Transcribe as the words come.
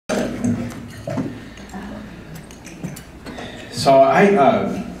So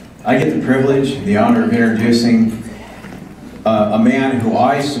I get the privilege, the honor of introducing a man who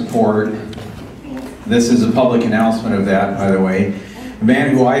I support. This is a public announcement of that, by the way. A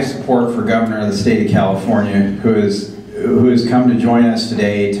man who I support for governor of the state of California, who has come to join us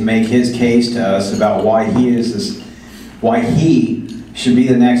today to make his case to us about why he should be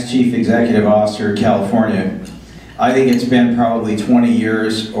the next chief executive officer of California. I think it's been probably 20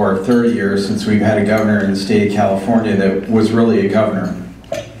 years or 30 years since we've had a governor in the state of California that was really a governor.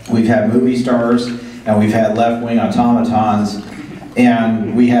 We've had movie stars, and we've had left-wing automatons,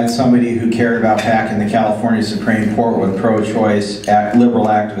 and we had somebody who cared about packing the California Supreme Court with pro-choice liberal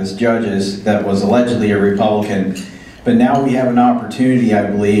activist judges that was allegedly a Republican. But now we have an opportunity,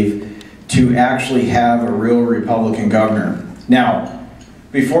 I believe, to actually have a real Republican governor. Now,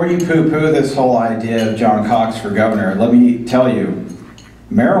 before you poo-poo this whole idea of John Cox for governor, let me tell you,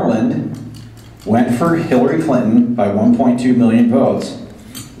 Maryland went for Hillary Clinton by 1.2 million votes.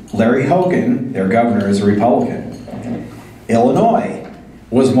 Larry Hogan, their governor, is a Republican. Illinois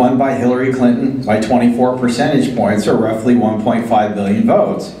was won by Hillary Clinton by 24 percentage points, or roughly 1.5 million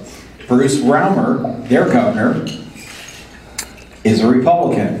votes. Bruce Raumer, their governor, is a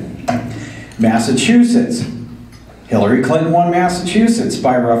Republican. Massachusetts, Hillary Clinton won Massachusetts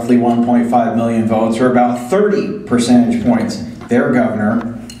by roughly 1.5 million votes, or about 30 percentage points. Their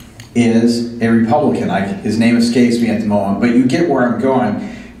governor is a Republican. His name escapes me at the moment, but you get where I'm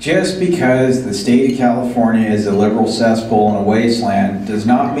going. Just because the state of California is a liberal cesspool and a wasteland does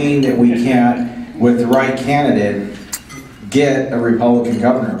not mean that we can't, with the right candidate, get a Republican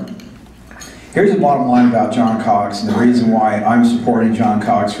governor. Here's the bottom line about John Cox, and the reason why I'm supporting John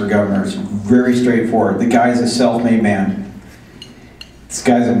Cox for governor is very straightforward. The guy's a self-made man. This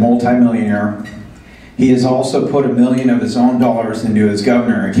guy's a multimillionaire. He has also put $1 million of his own dollars into his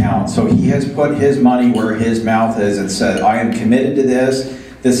governor account. So he has put his money where his mouth is and said, I am committed to this.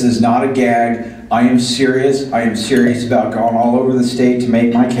 This is not a gag. I am serious. I am serious about going all over the state to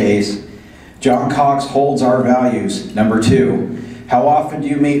make my case. John Cox holds our values. Number two, how often do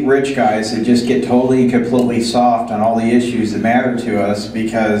you meet rich guys that just get totally and completely soft on all the issues that matter to us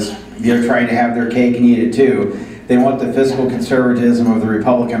because they're trying to have their cake and eat it too? They want the fiscal conservatism of the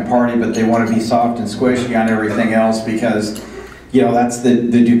Republican Party, but they want to be soft and squishy on everything else because, you know, that's the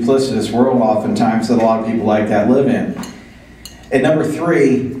duplicitous world oftentimes that a lot of people like that live in. And number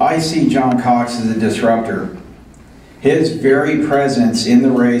three, I see John Cox as a disruptor. His very presence in the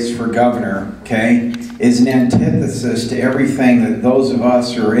race for governor, okay, is an antithesis to everything that those of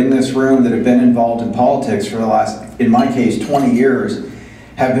us who are in this room that have been involved in politics for the last, in my case, 20 years,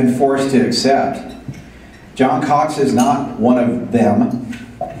 have been forced to accept. John Cox is not one of them.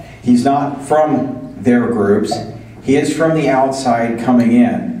 He's not from their groups. He is from the outside coming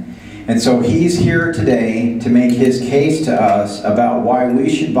in. And so he's here today to make his case to us about why we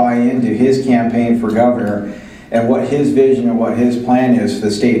should buy into his campaign for governor and what his vision and what his plan is for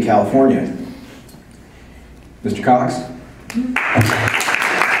the state of California. Mr. Cox?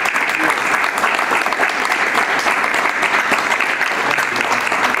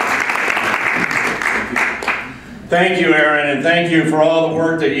 Thank you, Aaron, and thank you for all the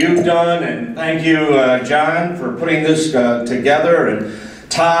work that you've done, and thank you, John, for putting this together, and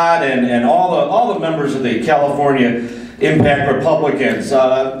Todd, and all the members of the California Impact Republicans.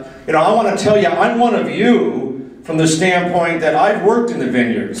 You know, I want to tell you, I'm one of you from the standpoint that I've worked in the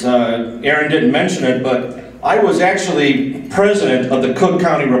vineyards. Aaron didn't mention it, but I was actually president of the Cook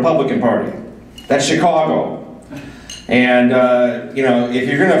County Republican Party. That's Chicago. And, you know, if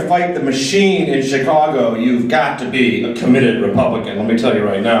you're going to fight the machine in Chicago, you've got to be a committed Republican, let me tell you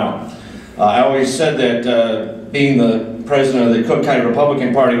right now. I always said that being the president of the Cook County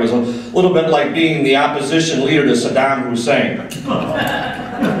Republican Party was a little bit like being the opposition leader to Saddam Hussein.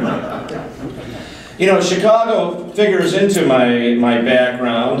 You know, Chicago figures into my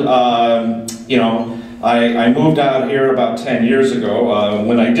background. You know, I moved out here about 10 years ago.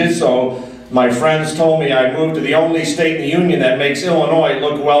 When I did so, my friends told me I moved to the only state in the union that makes Illinois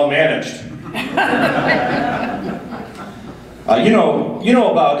look well managed. You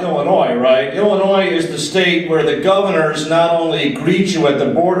know about Illinois, right? Illinois is the state where the governors not only greet you at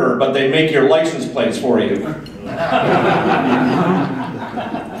the border, but they make your license plates for you.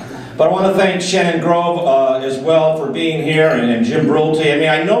 But I want to thank Shannon Grove as well for being here, and Jim Brulte. I mean,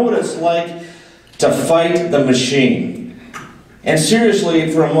 I know what it's like to fight the machine. And seriously,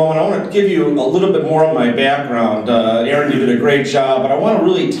 for a moment, I want to give you a little bit more of my background. Aaron, you did a great job, but I want to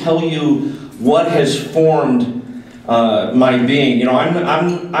really tell you what has formed my being. You know,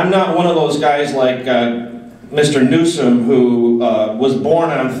 I'm not one of those guys like Mr. Newsom who was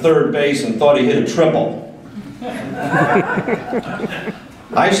born on third base and thought he hit a triple.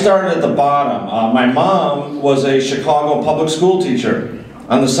 I started at the bottom. My mom was a Chicago public school teacher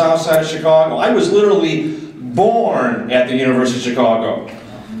on the south side of Chicago. I was literally born at the University of Chicago.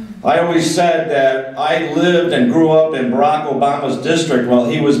 I always said that I lived and grew up in Barack Obama's district while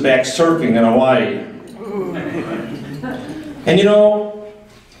he was back surfing in Hawaii. And you know,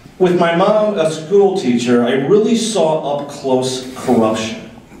 with my mom, a school teacher, I really saw up close corruption.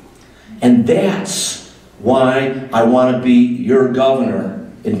 And that's why I want to be your governor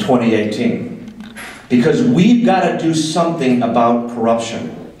in 2018. Because we've got to do something about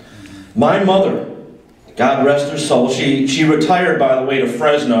corruption. My mother, God rest her soul, she retired, by the way, to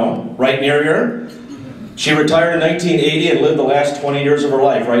Fresno, right near here. She retired in 1980 and lived the last 20 years of her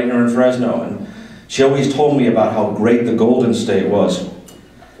life right here in Fresno. And she always told me about how great the Golden State was.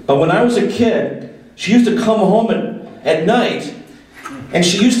 But when I was a kid, she used to come home at night, and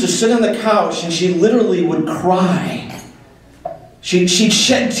she used to sit on the couch and she literally would cry. She'd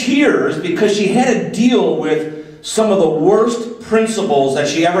shed tears because she had to deal with some of the worst principals that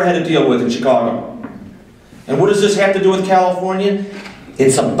she ever had to deal with in Chicago. And what does this have to do with California?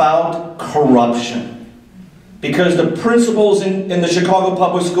 It's about corruption. Because the principals in the Chicago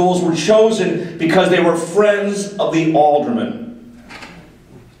public schools were chosen because they were friends of the alderman.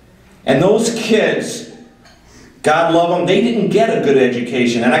 And those kids, God love them, they didn't get a good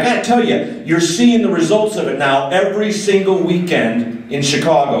education. And I got to tell you, you're seeing the results of it now every single weekend in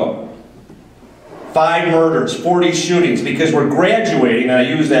Chicago. 5 murders, 40 shootings, because we're graduating, and I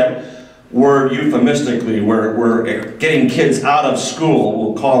use that word euphemistically, we're getting kids out of school,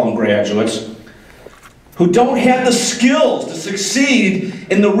 we'll call them graduates, who don't have the skills to succeed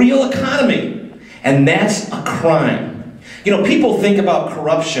in the real economy. And that's a crime. You know, people think about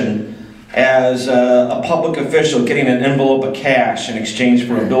corruption as a public official getting an envelope of cash in exchange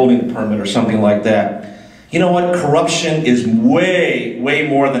for a building permit or something like that. You know what? Corruption is way, way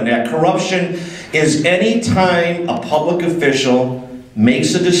more than that. Corruption is any time a public official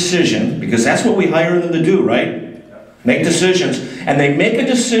makes a decision, because that's what we hire them to do, right? Make decisions. And they make a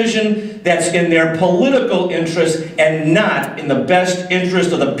decision that's in their political interest and not in the best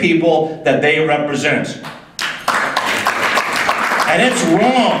interest of the people that they represent. And it's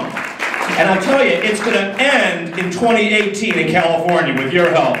wrong. And I'll tell you, it's going to end in 2018 in California with your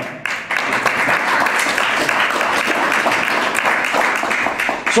help.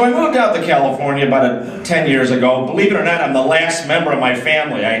 So I moved out to California about 10 years ago. Believe it or not, I'm the last member of my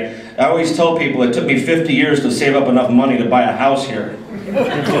family. I always tell people it took me 50 years to save up enough money to buy a house here.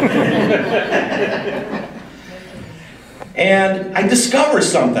 And I discovered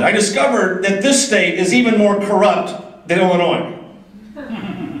something. I discovered that this state is even more corrupt than Illinois.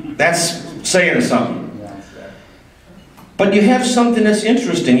 That's saying something. But you have something that's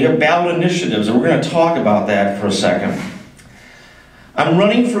interesting. You have ballot initiatives, and we're going to talk about that for a second. I'm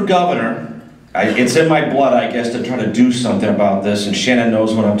running for governor. It's in my blood, I guess, to try to do something about this, and Shannon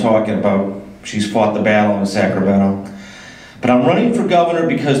knows what I'm talking about. She's fought the battle in Sacramento. But I'm running for governor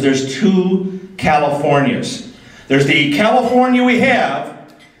because there's 2 Californias. There's the California we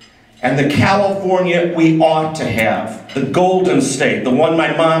have, and the California we ought to have. The Golden State, the one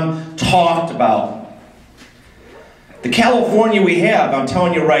my mom talked about. The California we have, I'm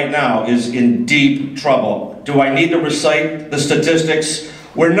telling you right now, is in deep trouble. Do I need to recite the statistics?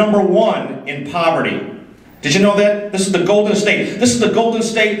 We're #1 in poverty. Did you know that? This is the Golden State. This is the Golden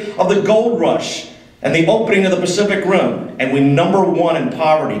State of the gold rush and the opening of the Pacific Rim. And we're #1 in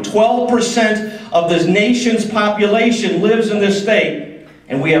poverty. 12% of the nation's population lives in this state,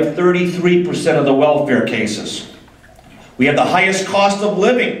 and we have 33% of the welfare cases. We have the highest cost of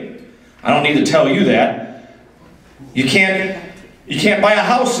living. I don't need to tell you that. You can't buy a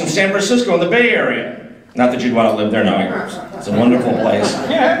house in San Francisco in the Bay Area. Not that you'd want to live there now. It's a wonderful place.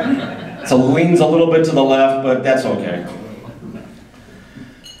 It leans a little bit to the left, but that's okay.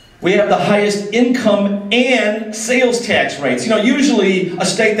 We have the highest income and sales tax rates. You know, usually a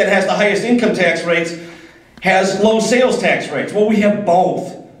state that has the highest income tax rates has low sales tax rates. Well, we have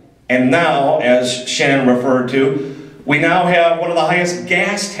both. And now, as Shannon referred to, we now have one of the highest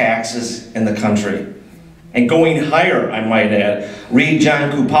gas taxes in the country. And going higher, I might add. Read John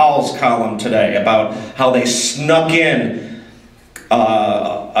Kupal's column today about how they snuck in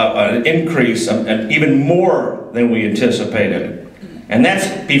an increase of even more than we anticipated. And that's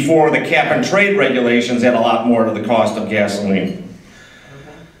before the cap and trade regulations add a lot more to the cost of gasoline.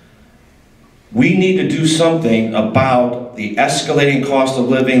 We need to do something about the escalating cost of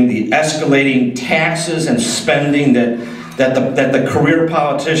living, the escalating taxes and spending that the career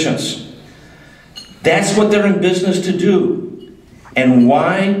politicians, that's what they're in business to do. And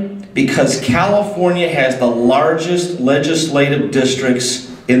why? Because California has the largest legislative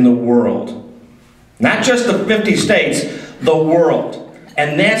districts in the world. Not just the 50 states, the world.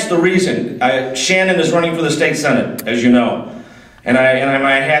 And that's the reason. Shannon is running for the state senate, as you know. And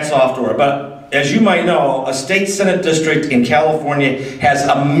my hat's off to her. But as you might know, a state senate district in California has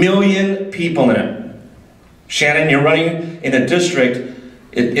 1 million people in it. Shannon, you're running in a district,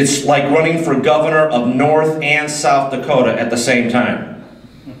 it's like running for governor of North and South Dakota at the same time.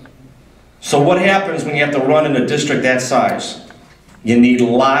 So what happens when you have to run in a district that size? You need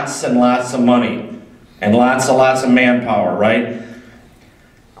lots and lots of money and lots of manpower, right?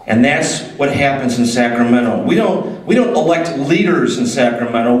 And that's what happens in Sacramento. We don't elect leaders in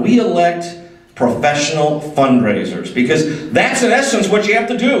Sacramento. We elect professional fundraisers, because that's in essence what you have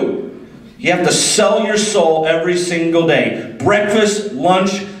to do. You have to sell your soul every single day. Breakfast,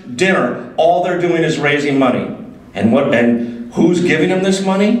 lunch, dinner, all they're doing is raising money. And who's giving them this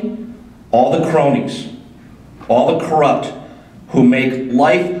money? All the cronies, all the corrupt, who make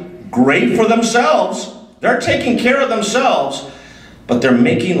life great for themselves. They're taking care of themselves, but they're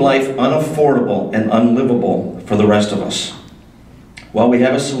making life unaffordable and unlivable for the rest of us. Well, we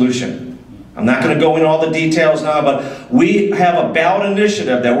have a solution. I'm not going to go into all the details now, but we have a ballot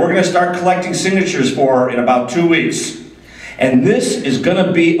initiative that we're going to start collecting signatures for in about 2 weeks. And this is going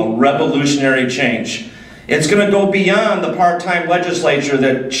to be a revolutionary change. It's going to go beyond the part-time legislature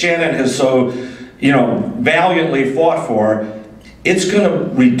that Shannon has so, valiantly fought for. It's going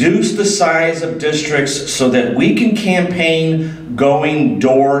to reduce the size of districts so that we can campaign going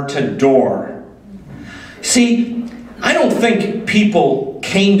door to door. See, I don't think people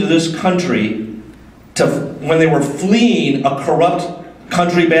came to this country when they were fleeing a corrupt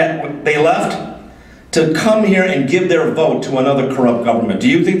country they left, to come here and give their vote to another corrupt government. Do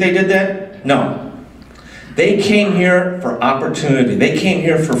you think they did that? No. They came here for opportunity. They came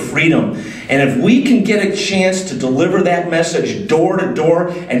here for freedom. And if we can get a chance to deliver that message door to door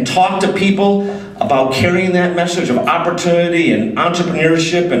and talk to people about carrying that message of opportunity and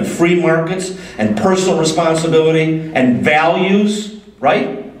entrepreneurship and free markets and personal responsibility and values,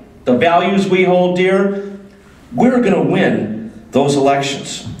 right? The values we hold dear, we're going to win those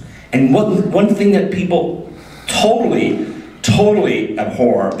elections. And one thing that people totally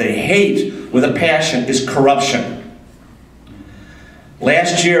abhor, they hate with a passion, is corruption.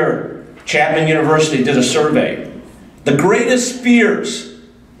 Last year, Chapman University did a survey. The greatest fears.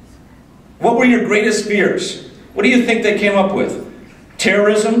 What were your greatest fears? What do you think they came up with?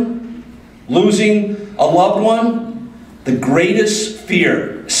 Terrorism? Losing a loved one? The greatest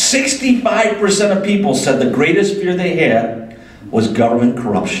fear. 65% of people said the greatest fear they had was government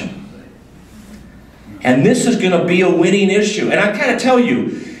corruption. And this is going to be a winning issue. And I kind of tell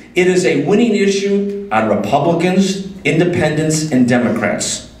you, it is a winning issue on Republicans, independents, and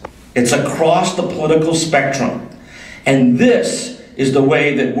Democrats. It's across the political spectrum. And this is the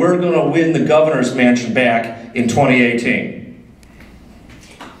way that we're going to win the governor's mansion back in 2018.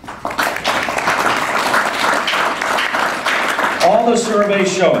 All the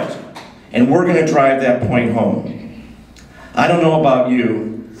surveys show it. And we're going to drive that point home. I don't know about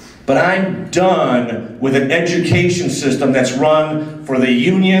you, but I'm done with an education system that's run for the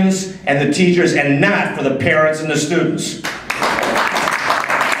unions and the teachers and not for the parents and the students.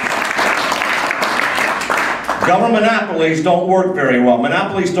 Government monopolies don't work very well.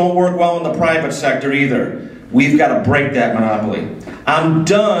 Monopolies don't work well in the private sector either. We've got to break that monopoly. I'm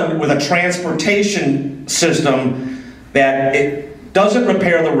done with a transportation system that it doesn't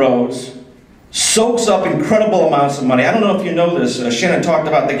repair the roads, soaks up incredible amounts of money. I don't know if you know this. Shannon talked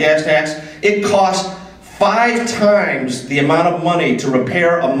about the gas tax. It costs 5 times the amount of money to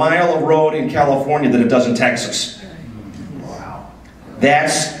repair a mile of road in California than it does in Texas. Wow.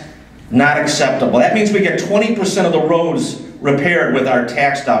 That's not acceptable. That means we get 20% of the roads repaired with our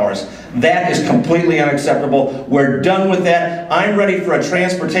tax dollars. That is completely unacceptable. We're done with that. I'm ready for a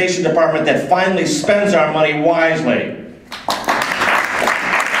transportation department that finally spends our money wisely.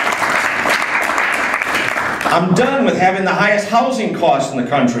 I'm done with having the highest housing costs in the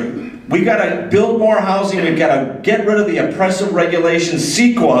country. We've got to build more housing. We've got to get rid of the oppressive regulations.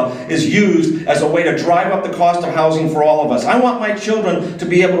 CEQA is used as a way to drive up the cost of housing for all of us. I want my children to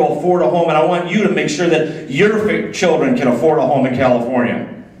be able to afford a home, and I want you to make sure that your children can afford a home in California.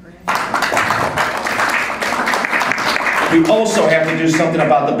 We also have to do something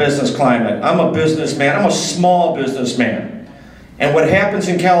about the business climate. I'm a businessman. I'm a small businessman. And what happens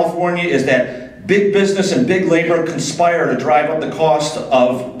in California is that big business and big labor conspire to drive up the cost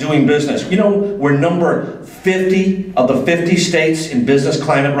of doing business. You know, we're number 50 of the 50 states in business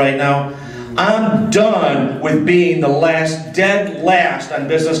climate right now. I'm done with being the last, dead last on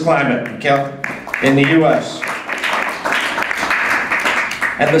business climate in the U.S.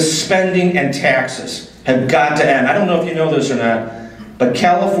 And the spending and taxes have got to end. I don't know if you know this or not, but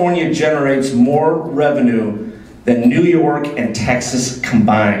California generates more revenue than New York and Texas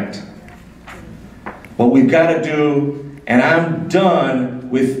combined. What we've got to do, and I'm done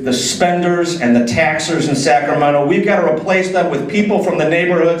with the spenders and the taxers in Sacramento, we've got to replace them with people from the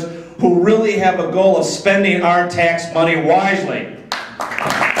neighborhoods who really have a goal of spending our tax money wisely.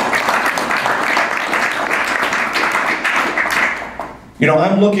 You know,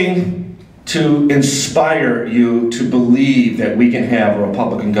 I'm looking to inspire you to believe that we can have a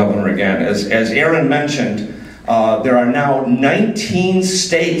Republican governor again. As Aaron mentioned, there are now 19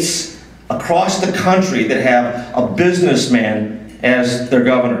 states across the country that have a businessman as their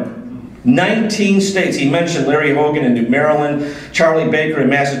governor. 19 states. He mentioned Larry Hogan in Maryland, Charlie Baker in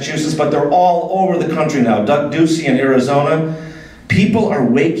Massachusetts, but they're all over the country now. Doug Ducey in Arizona. People are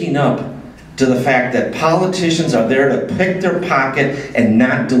waking up to the fact that politicians are there to pick their pocket and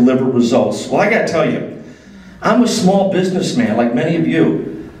not deliver results. Well, I gotta tell you, I'm a small businessman like many of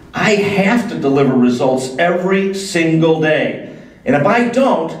you. I have to deliver results every single day. And if I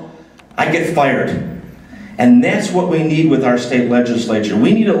don't, I get fired. And that's what we need with our state legislature.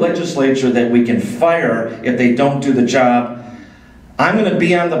 We need a legislature that we can fire if they don't do the job. I'm going to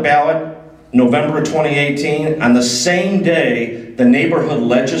be on the ballot November of 2018. On the same day, the neighborhood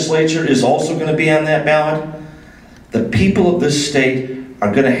legislature is also going to be on that ballot. The people of this state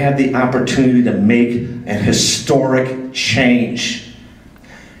are going to have the opportunity to make a historic change.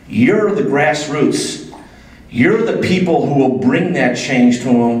 You're the grassroots. You're the people who will bring that change to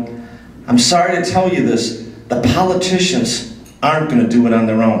them. I'm sorry to tell you this, the politicians aren't going to do it on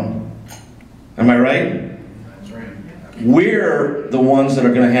their own. Am I right? That's right. We're the ones that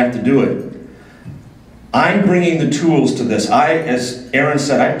are going to have to do it. I'm bringing the tools to this. As Aaron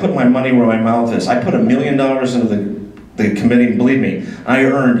said, I put my money where my mouth is. I put $1 million into the committee, and believe me, I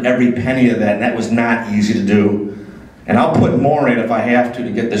earned every penny of that, and that was not easy to do. And I'll put more in if I have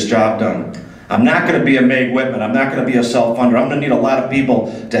to get this job done. I'm not going to be a Meg Whitman. I'm not going to be a self-funder. I'm going to need a lot of people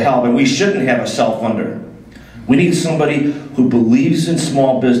to help, and we shouldn't have a self-funder. We need somebody who believes in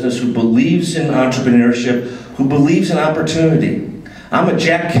small business, who believes in entrepreneurship, who believes in opportunity. I'm a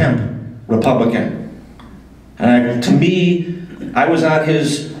Jack Kemp Republican. To me, I was on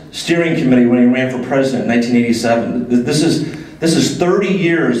his steering committee when he ran for president in 1987. This is 30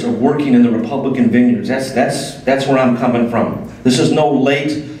 years of working in the Republican vineyards. That's where I'm coming from. This is no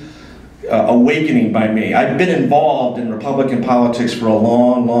late awakening by me. I've been involved in Republican politics for a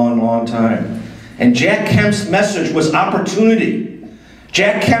long, long, long time. And Jack Kemp's message was opportunity.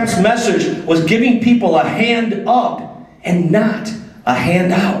 Jack Kemp's message was giving people a hand up and not a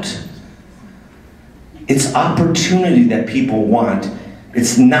handout. It's opportunity that people want.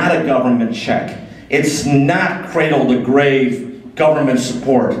 It's not a government check. It's not cradle to grave government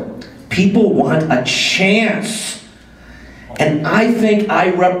support. People want a chance. And I think I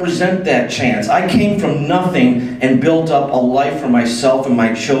represent that chance. I came from nothing and built up a life for myself and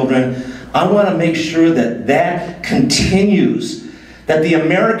my children. I want to make sure that that continues. That the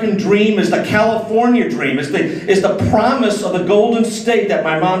American dream is the California dream, is the promise of the Golden State that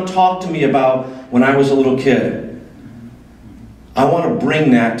my mom talked to me about when I was a little kid. I want to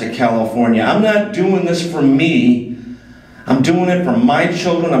bring that to California. I'm not doing this for me. I'm doing it for my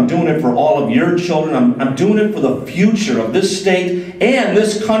children. I'm doing it for all of your children. I'm doing it for the future of this state and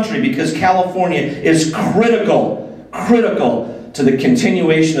this country, because California is critical to the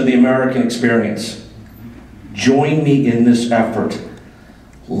continuation of the American experience. Join me in this effort.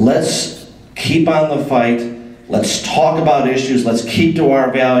 Let's keep on the fight. Let's talk about issues. Let's keep to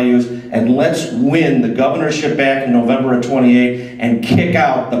our values. And let's win the governorship back in November of 28 and kick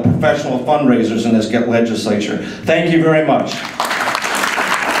out the professional fundraisers in this legislature. Thank you very much.